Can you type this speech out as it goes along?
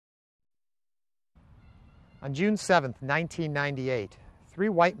On June 7, 1998, three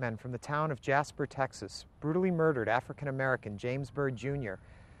white men from the town of Jasper, Texas, brutally murdered African-American James Byrd Jr.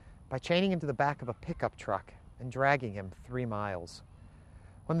 by chaining him to the back of a pickup truck and dragging him 3 miles.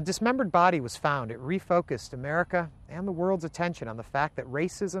 When the dismembered body was found, it refocused America and the world's attention on the fact that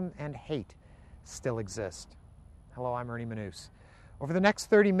racism and hate still exist. Hello, I'm Ernie Manouse. Over the next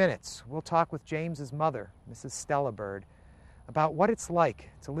 30 minutes, we'll talk with James's mother, Mrs. Stella Byrd, about what it's like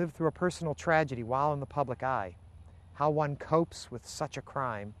to live through a personal tragedy while in the public eye, how one copes with such a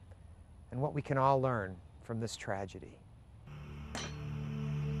crime, and what we can all learn from this tragedy.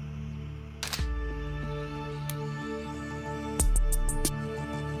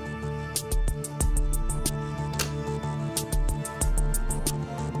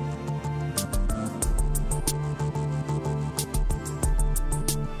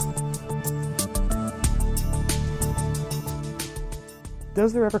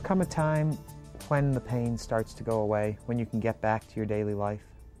 Does there ever come a time when the pain starts to go away, when you can get back to your daily life?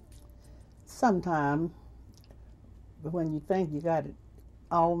 Sometime, but when you think you got it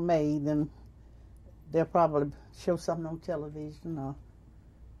all made, then they'll probably show something on television or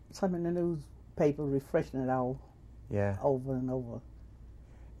something in the newspaper refreshing it all over and over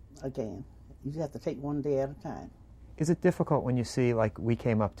again. You just have to take one day at a time. Is it difficult when you see, like we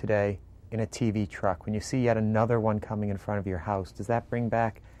came up today, in a TV truck, when you see yet another one coming in front of your house? Does that bring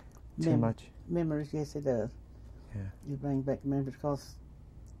back too much? Memories, yes it does. Yeah. You bring back memories because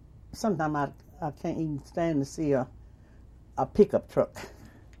sometimes I can't even stand to see a pickup truck,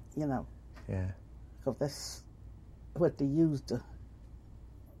 you know. Yeah. Because that's what they used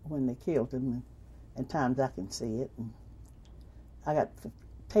when they killed him, and times I can see it. And I got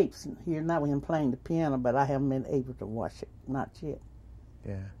tapes here now when I'm playing the piano, but I haven't been able to watch it, not yet.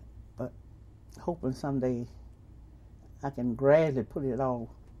 Yeah. But hoping someday I can gradually put it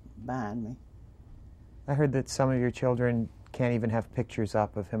all behind me. I heard that some of your children can't even have pictures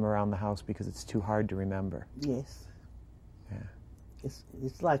up of him around the house because it's too hard to remember. Yes. Yeah.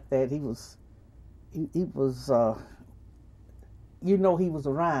 It's like that. He was you know, he was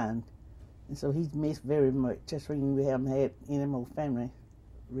around, and so he's missed very much. Just when we haven't had any more family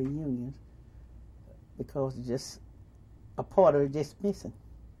reunions because it's just a part of it just missing.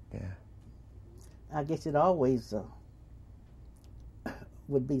 Yeah. I guess it always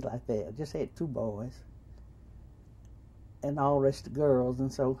would be like that. I just had 2 boys and all the rest of girls,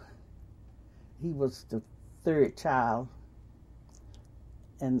 and so he was the 3rd child,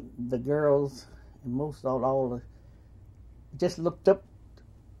 and the girls and most of all just looked up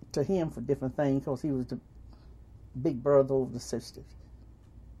to him for different things because he was the big brother over the sisters,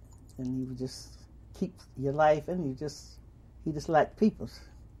 and he would just keep your life, and he just liked people's.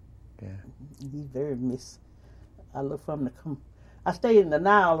 Yeah. He's very missed. I look for him to come. I stayed in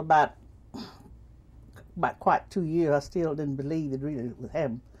denial about quite 2 years. I still didn't believe it really was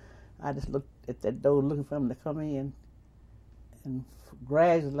him. I just looked at that door looking for him to come in, and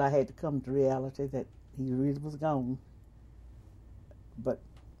gradually I had to come to reality that he really was gone. But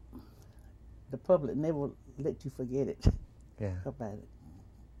the public never let you forget it. Yeah. About it.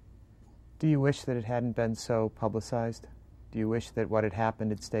 Do you wish that it hadn't been so publicized? Do you wish that what had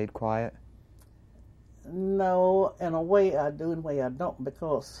happened had stayed quiet? No, in a way I do, in a way I don't,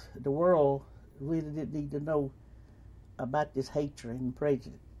 because the world really didn't need to know about this hatred and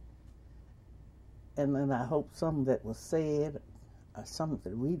prejudice. And then I hope something that was said or something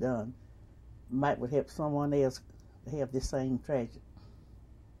that we done would help someone else to have this same tragedy.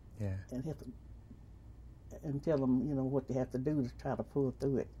 Yeah. And tell them, you know, what they have to do to try to pull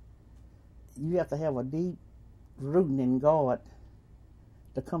through it. You have to have a deep rooting in God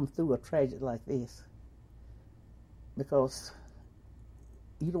to come through a tragedy like this, because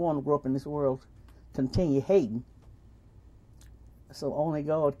you don't want to grow up in this world continue hating, so only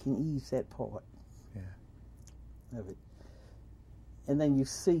God can ease that part of it. And then you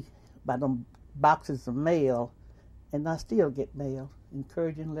see by them boxes of mail, and I still get mail,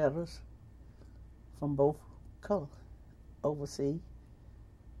 encouraging letters from both colors overseas,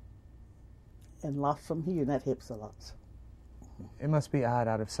 and lots from here, and that helps a lot. It must be odd,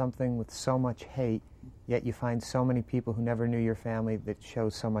 out of something with so much hate, yet you find so many people who never knew your family that show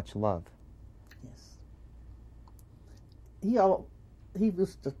so much love. Yes. He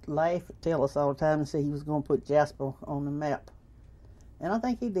used to laugh, tell us all the time, and say he was going to put Jasper on the map. And I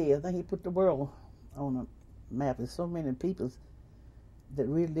think he did. I think he put the world on the map. There's so many people that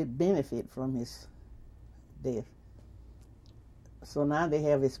really did benefit from his death. So now they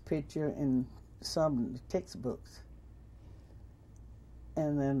have his picture in some textbooks.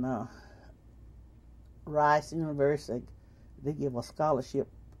 And then Rice University, they give a scholarship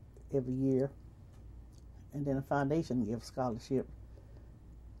every year. and then a foundation gives scholarship.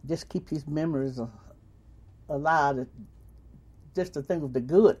 Just keep his memories alive, just to think of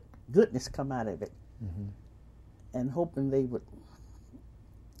the goodness come out of it, and hoping they would,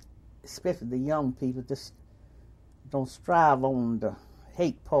 especially the young people, just don't strive on the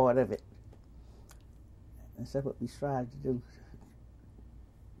hate part of it. And that's what we strive to do.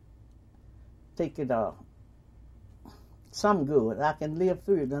 Take it some good. I can live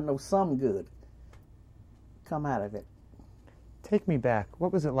through it. I know some good come out of it. Take me back.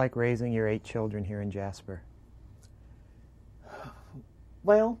 What was it like raising your 8 children here in Jasper?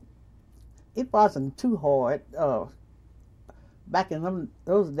 Well, it wasn't too hard. Back in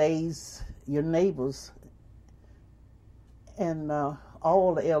those days, your neighbors and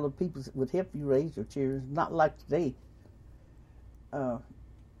all the elder people would help you raise your children, not like today.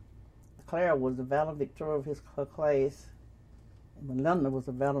 Clara was the valedictorian of her class, and Melinda was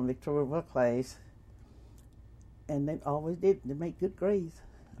the valedictorian of her class, and they always did. They make good grades.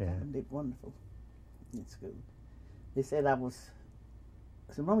 Yeah. They did wonderful in school. They said I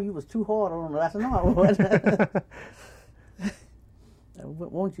said, Mama, you was too hard on them. I said, no, I wasn't. I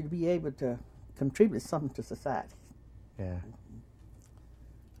want you to be able to contribute something to society. Yeah.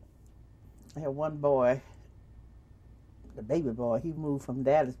 I had one boy, the baby boy, he moved from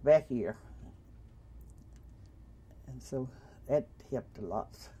Dallas back here. And so that helped a lot.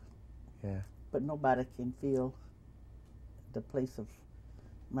 Yeah. But nobody can fill the place of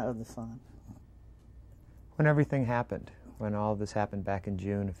my other son. When everything happened, when all of this happened back in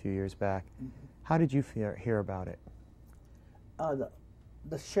June a few years back, how did you hear about it?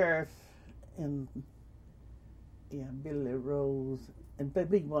 The sheriff and Billy Rose, and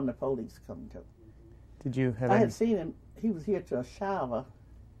big one of the police come to. Did you have I had seen him. He was here to a shower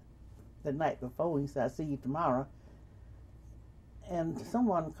the night before. He said, I'll see you tomorrow. And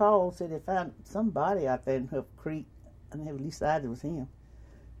someone called, said they found somebody out there in Huff Creek. I didn't have the least idea it was him.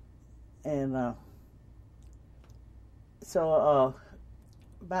 And so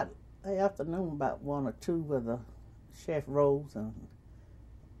about the afternoon, about 1 or 2, where the Sheriff Rose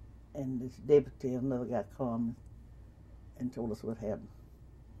and this deputy and another guy come and told us what happened.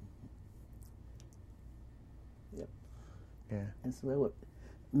 Yep. Yeah. And so it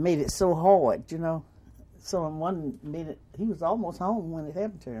made it so hard, you know. So in 1 minute, he was almost home when it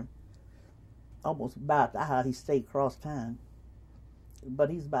happened to him. Almost about the house. He stayed across town. But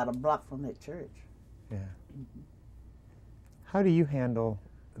he's about a block from that church. Yeah. How do you handle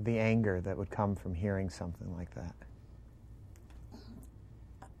the anger that would come from hearing something like that?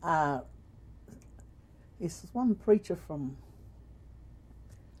 It's one preacher from,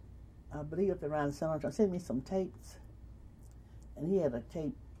 I believe up around San Antonio, sent me some tapes. And he had a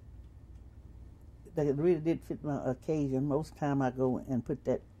tape that really did fit my occasion. Most time I go and put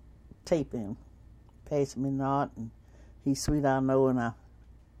that tape in, Pass Me Not, and He's Sweet I Know, and I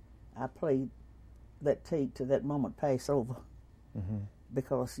played that tape till that moment pass over.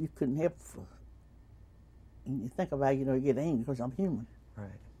 Because you couldn't help, and you think about it, you know, you get angry because I'm human. Right.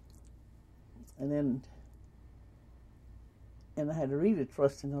 And I had to really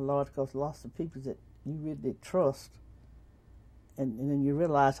trust in the Lord, because lots of people that you really did trust, and then you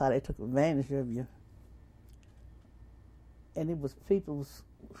realize how they took advantage of you. And it was people's,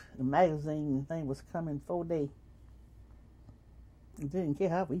 the magazine and thing was coming 4 days. It didn't care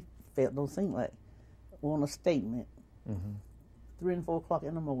how we felt, don't seem like. On a statement. 3 and 4 o'clock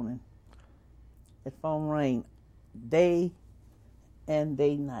in the morning. That phone rang day and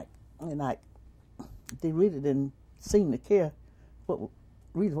night. They really didn't seem to care what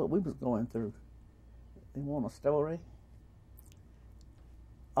we was going through. They want a story.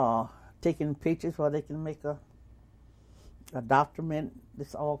 Taking pictures where they can make a document.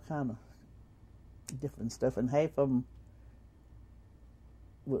 This all kind of different stuff. And half of them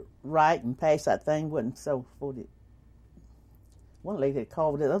would write and pass that thing, wasn't so for the. One lady had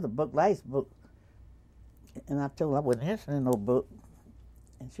called that other book, last book, and I told her I wasn't interested in no book.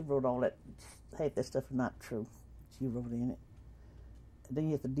 And she wrote all that, half that stuff is not true. She wrote in it. And then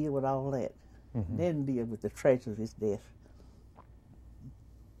you have to deal with all that. Then deal with the tragedy of his death.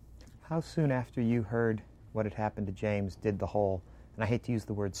 How soon after you heard what had happened to James did the whole, and I hate to use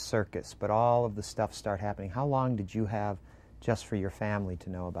the word circus, but all of the stuff start happening? How long did you have just for your family to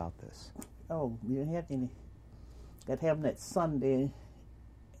know about this? Oh, we didn't have any. That happened that Sunday,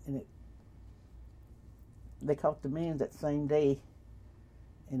 and they caught the men that same day,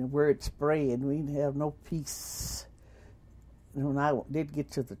 and the word spread. We didn't have no peace. And when I did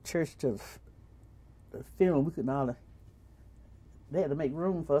get to the church to the funeral, we couldn't all. They had to make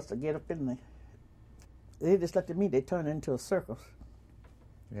room for us to get up in there. They just looked at me. They turned into a circus.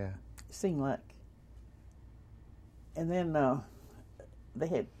 Yeah. It seemed like. And then they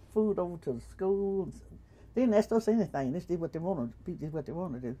had food over to the school. They didn't ask us anything. They just did what they wanted. People did what they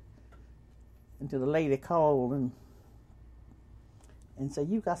wanted to do. Until the lady called and said,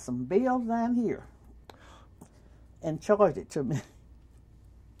 "You got some bills down here," and charged it to me.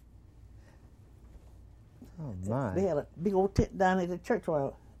 Oh my! They had a big old tent down at the church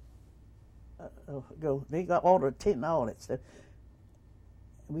where I go. They got all the tent and all that stuff.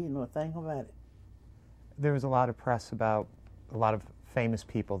 We didn't know a thing about it. There was a lot of press about a lot of famous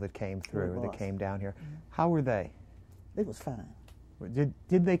people that came through, that came down here. Mm-hmm. How were they? They was fine.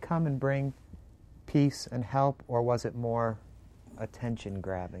 Did they come and bring peace and help, or was it more attention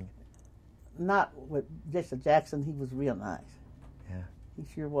grabbing? Not with Jesse Jackson. He was real nice. Yeah. He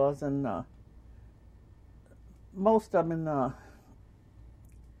sure was. And most of them in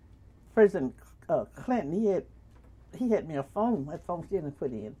President Clinton, he had me a phone. That phone she didn't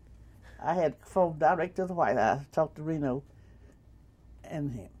put in. I had phone direct to the White House, talked to Reno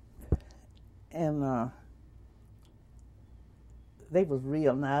and him. And they was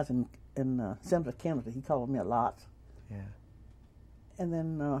real nice. And Senator Kennedy, he called me a lot. Yeah. And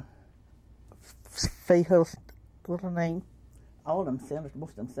then Faye Hurst, what's her name? All them senators,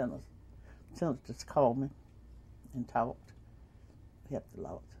 most of them senators called me and talked. Helped a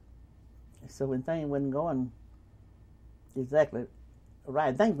lot. So when things wasn't going exactly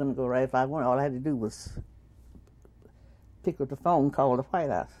right, things wasn't go right if I wanted. All I had to do was pick up the phone, call the White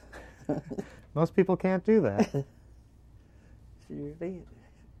House. Most people can't do that. Sure did.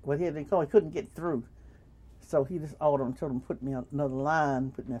 Well, he didn't call. He couldn't get through, so he just ordered them, told them put me on another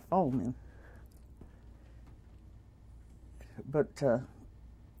line, put my phone in. But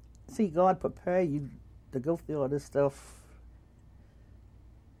see, God prepare you to go through all this stuff.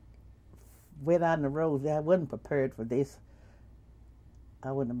 Way down the road, I wasn't prepared for this.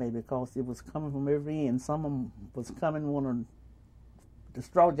 I wouldn't have made it because it was coming from every end. Some of them was coming wanting to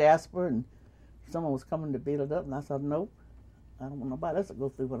destroy Jasper, and someone was coming to build it up. And I said, nope, I don't want nobody else to go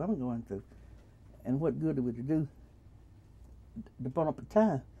through what I'm going through. And what good would it do to burn up the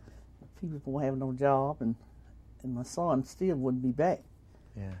time? People won't have no job, and my son still wouldn't be back.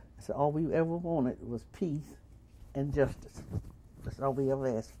 Yeah. So all we ever wanted was peace and justice. That's all we ever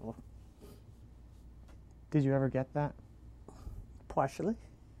asked for. Did you ever get that? Partially.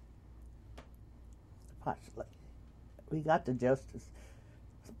 We got the justice,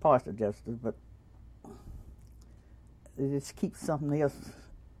 partial justice, but it just keeps something else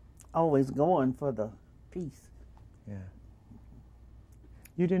always going for the peace. Yeah.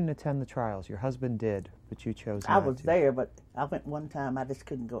 You didn't attend the trials. Your husband did, but you chose not to. I was there, but I went one time. I just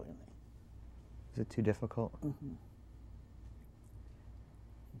couldn't go in there. Was it too difficult? Mm-hmm.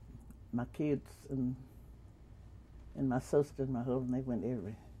 My kids and my sister and my husband, they went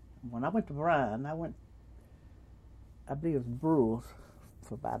every. When I went to Bryan, I believe it was Brewers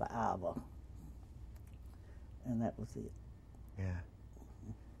for about an hour. And that was it. Yeah.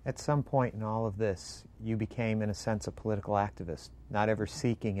 At some point in all of this, you became, in a sense, a political activist, not ever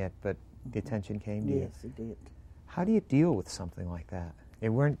seeking it, but the attention came to you. Yes, it did. How do you deal with something like that?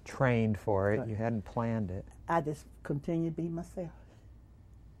 You weren't trained for it. Right. You hadn't planned it. I just continued to be myself.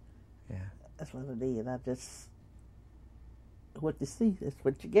 Yeah. That's what I did. I just, what you see, that's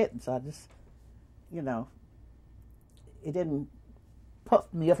what you get. And so I just, it didn't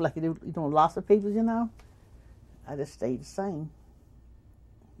puff me up like it do, lots of people, I just stayed the same.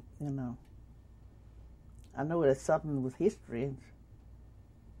 I know that something was history,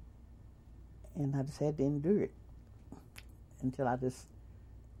 and I just had to endure it until I just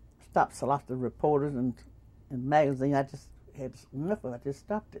stopped. So lots of reporters and magazines, I just had enough of it. I just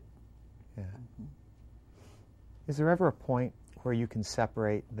stopped it. Yeah. Mm-hmm. Is there ever a point where you can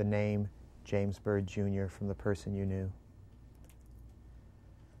separate the name James Byrd Jr. from the person you knew?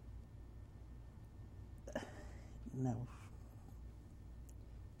 No.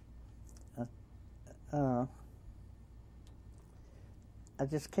 I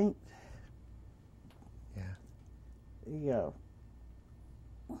just can't. Yeah.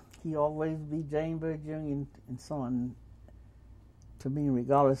 He always be James Byrd Jr. and son to me,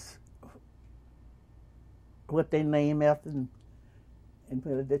 regardless what they name after, and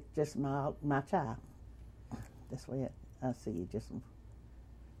it's just my child. That's the way I see it. Just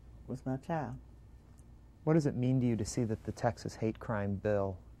was my child. What does it mean to you to see that the Texas hate crime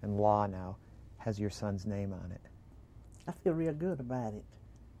bill and law now has your son's name on it? I feel real good about it.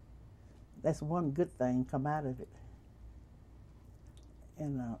 That's one good thing come out of it.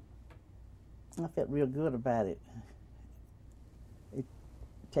 And I felt real good about it. It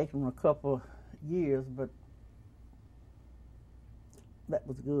taken a couple years, but that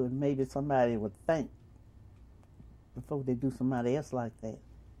was good. Maybe somebody would think before they do somebody else like that.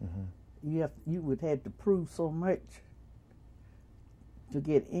 Mm-hmm. You would have to prove so much to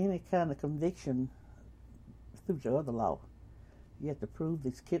get any kind of conviction through the other law. You have to prove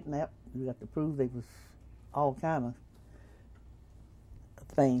they kidnapped. You have to prove they was all kind of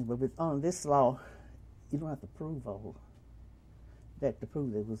things. But with on this law, you don't have to prove all that to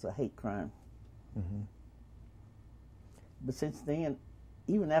prove it was a hate crime. Mm-hmm. But since then,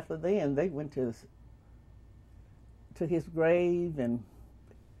 even after then, they went to his grave and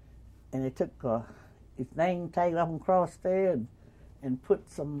they took his name tag off and cross there and put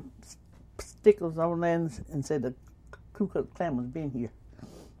some stickers on there and said the Ku Klux Klan has been here.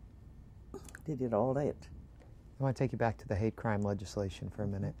 They did all that. I want to take you back to the hate crime legislation for a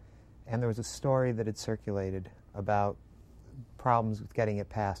minute. And there was a story that had circulated about problems with getting it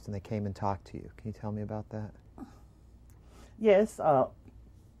passed, and they came and talked to you. Can you tell me about that? Yes,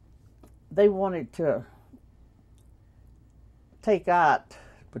 they wanted to take out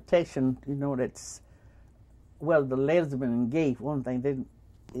protection, that's, well, the lesbian and gay, for one thing,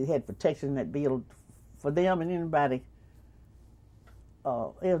 it had protection in that bill for them and anybody.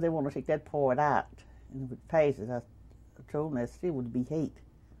 If they want to take that part out, and if it passes, I told them that still would be hate.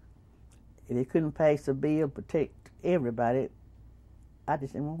 If they couldn't pass a bill to protect everybody, I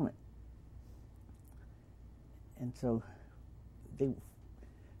just didn't want it. And so the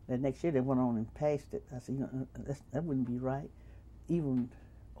next year they went on and passed it. I said, that wouldn't be right. Even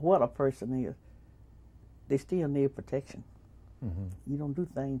what a person is, they still need protection. Mm-hmm. You don't do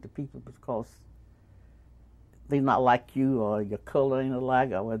things to people because they're not like you, or your color ain't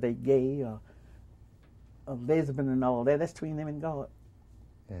alike, or they gay, or lesbian and all that. That's between them and God.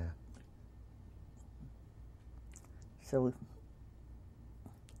 Yeah. So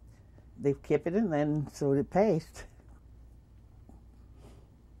they've kept it in there, and so it passed.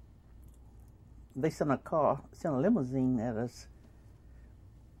 They sent a limousine at us,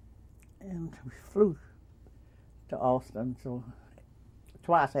 and we flew to Austin. So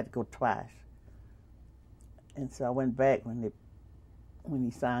twice, I had to go twice. And so I went back when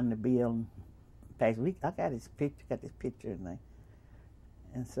he signed the bill and passed. I got this picture in there.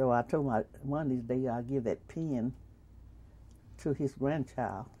 And so I told him one of these days I'll give that pen to his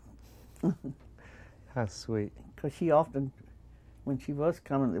grandchild. How sweet. Because she often, when she was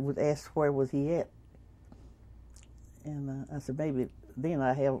coming, would ask where was he at. And I said, maybe then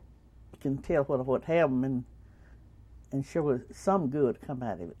can tell what happened and sure some good come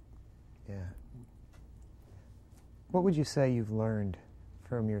out of it. Yeah. What would you say you've learned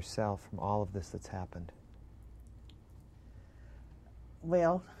from yourself from all of this that's happened?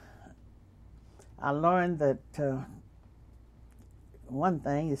 Well, I learned that one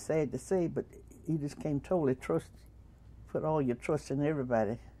thing is sad to say, but you just can't totally put all your trust in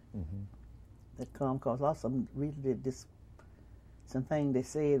everybody that come, because a lot of them really did some things they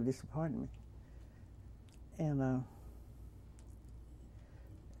said disappointed me. And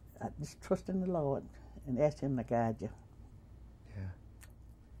I just trust in the Lord and ask Him to guide you. Yeah.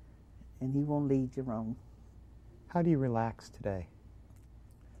 And He won't lead you wrong. How do you relax today?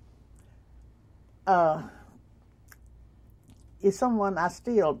 It's someone I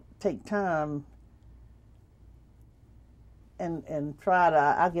still take time and try to,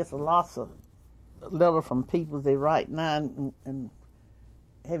 I get lots of letters from people they write now and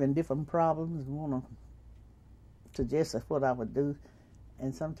having different problems and want to suggest what I would do.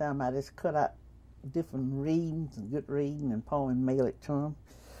 And sometimes I just cut out different readings and good reading and poem and mail it to them.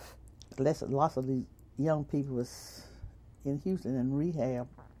 Lots of these young people was in Houston in rehab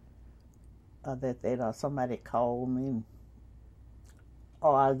that somebody called me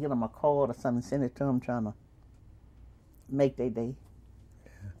or I'll get them a card or something, send it to them trying to make their day.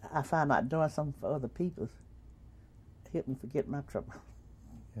 Yeah. I find out doing something for other people help me forget my trouble.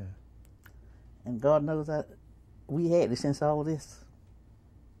 Yeah. And God knows that we had it since all this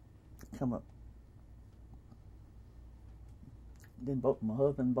come up. Then both my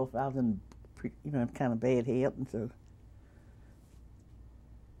husband, both I was in, kind of bad health, and so,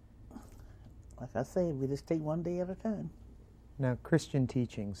 like I said, we just take one day at a time. Now, Christian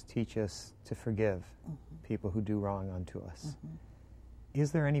teachings teach us to forgive people who do wrong unto us.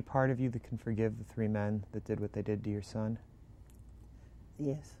 Is there any part of you that can forgive the three men that did what they did to your son?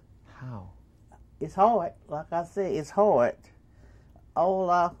 Yes. How? It's hard. Like I said, it's hard.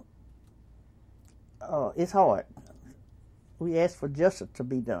 It's hard. We ask for justice to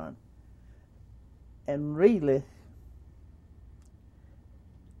be done. And really,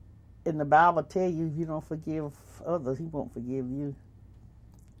 in the Bible tell you if you don't forgive others, He won't forgive you.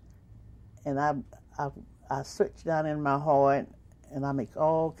 And I search down in my heart and I make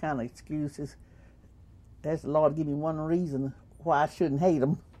all kind of excuses That's the Lord give me one reason why I shouldn't hate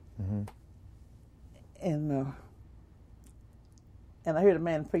them. Mm-hmm. And I heard a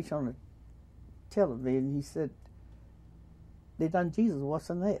man preach on the television. He said, they done Jesus worse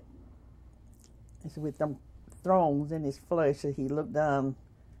than that. He said, with them thrones in his flesh, he looked down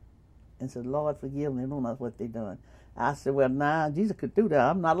and said, Lord, forgive them. They don't know what they done. I said, well, nah, Jesus could do that.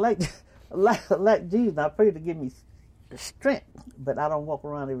 I'm not like Jesus. I pray to give me strength, but I don't walk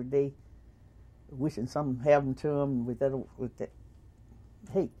around every day wishing something happened to them with that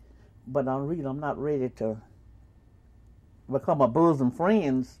hate. But I'm not ready to become a bosom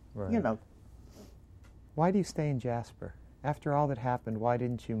friends, Right. you know. Why do you stay in Jasper? After all that happened, why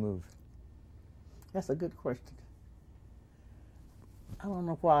didn't you move? That's a good question. I don't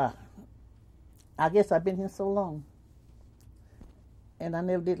know why. I guess I've been here so long, and I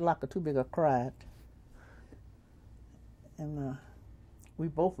never did like a too big a cried. And we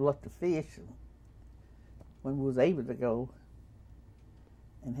both loved to fish when we was able to go,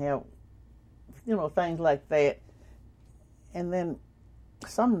 and have, you know, things like that. And then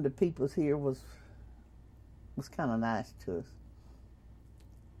some of the people here was kind of nice to us.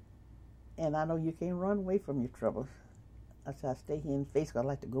 And I know you can't run away from your troubles. I said, I stay here in Facebook. I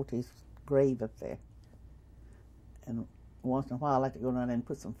like to go to his grave up there. And once in a while, I like to go down there and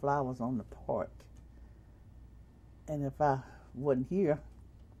put some flowers on the park. And if I wasn't here,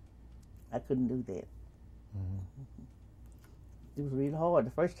 I couldn't do that. Mm-hmm. It was really hard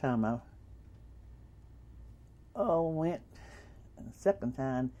the first time I went. And the second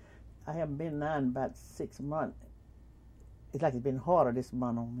time, I haven't been now in about 6 months. It's like it's been harder this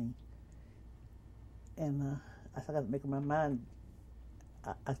month on me. And I got to make up my mind.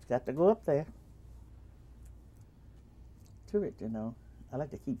 I got to go up there to it, you know. I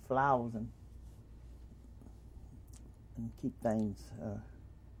like to keep flowers and keep things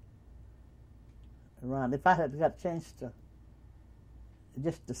around. If I had got a chance to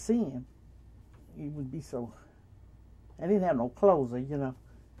just to see him, he would be so. I didn't have no closer, you know.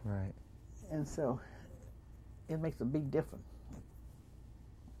 Right. And so it makes a big difference.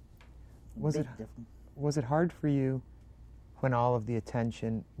 Was it hard for you when all of the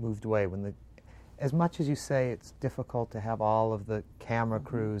attention moved away? As much as you say it's difficult to have all of the camera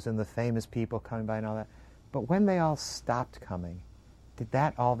crews and the famous people coming by and all that, but when they all stopped coming, did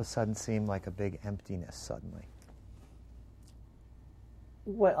that all of a sudden seem like a big emptiness suddenly?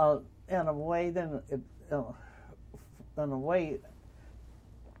 Well, in a way,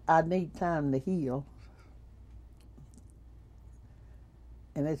 I need time to heal,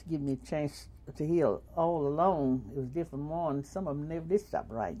 and it's given me a chance to heal all alone. It was different mornings. Some of them never did stop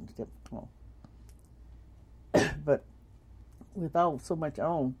writing. But without so much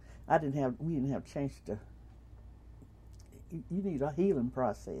on, we didn't have a chance to. You need a healing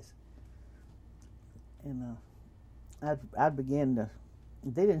process, and I began to.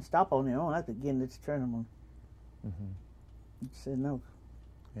 They didn't stop on their own. I began to turn them on. Mm-hmm. Said no.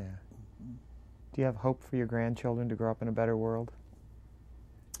 Yeah. Mm-hmm. Do you have hope for your grandchildren to grow up in a better world?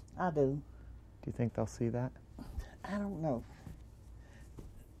 I do. Do you think they'll see that? I don't know.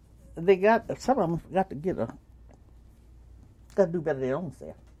 Some of them got to do better their own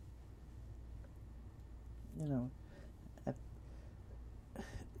self. You know.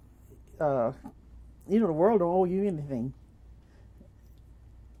 The world don't owe you anything.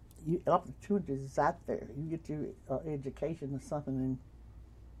 Opportunities is out there. You get your education or something,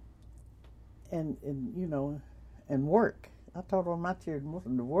 and you know, and work. I told all my children most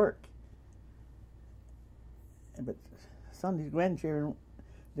of them to work. But some of these grandchildren,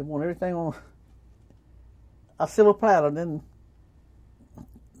 they want everything on a silver platter. Then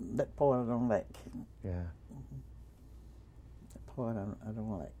that part I don't like. Yeah. That part I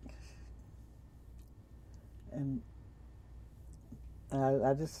don't like. And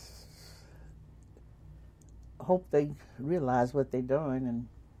I just hope they realize what they're doing and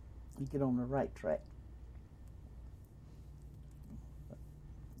get on the right track.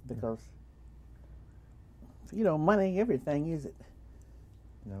 Because, you know, money ain't everything, is it?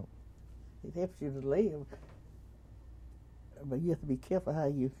 No. It helps you to live, but you have to be careful how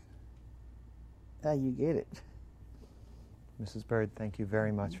you get it. Mrs. Byrd, thank you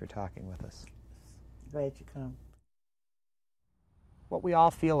very much for talking with us. Glad you come. What we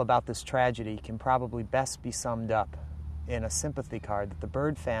all feel about this tragedy can probably best be summed up in a sympathy card that the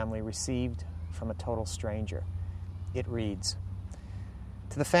Byrd family received from a total stranger. It reads,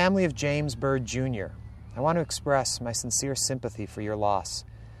 "To the family of James Byrd Jr., I want to express my sincere sympathy for your loss.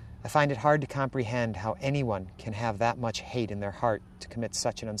 I find it hard to comprehend how anyone can have that much hate in their heart to commit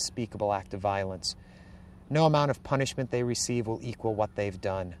such an unspeakable act of violence. No amount of punishment they receive will equal what they've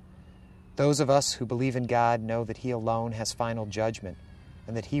done. Those of us who believe in God know that He alone has final judgment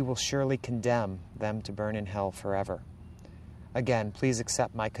and that He will surely condemn them to burn in hell forever. Again, please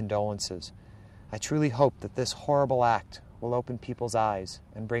accept my condolences. I truly hope that this horrible act will open people's eyes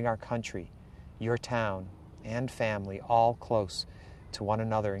and bring our country, your town, and family all close to one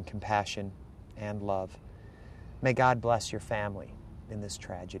another in compassion and love. May God bless your family in this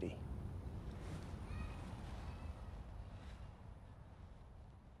tragedy.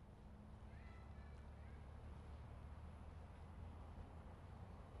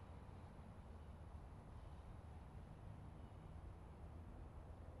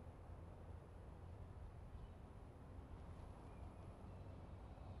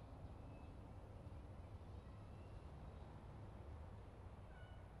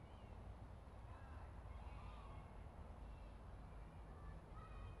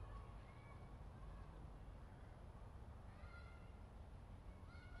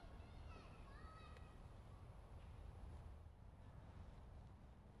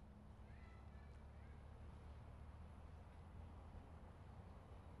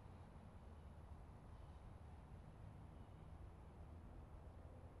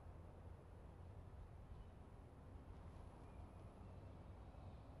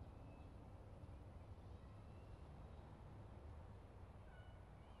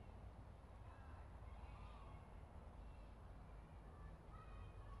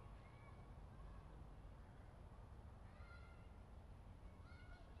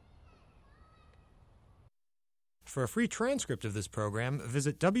 For a free transcript of this program,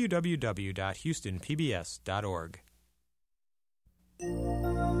 visit www.houstonpbs.org.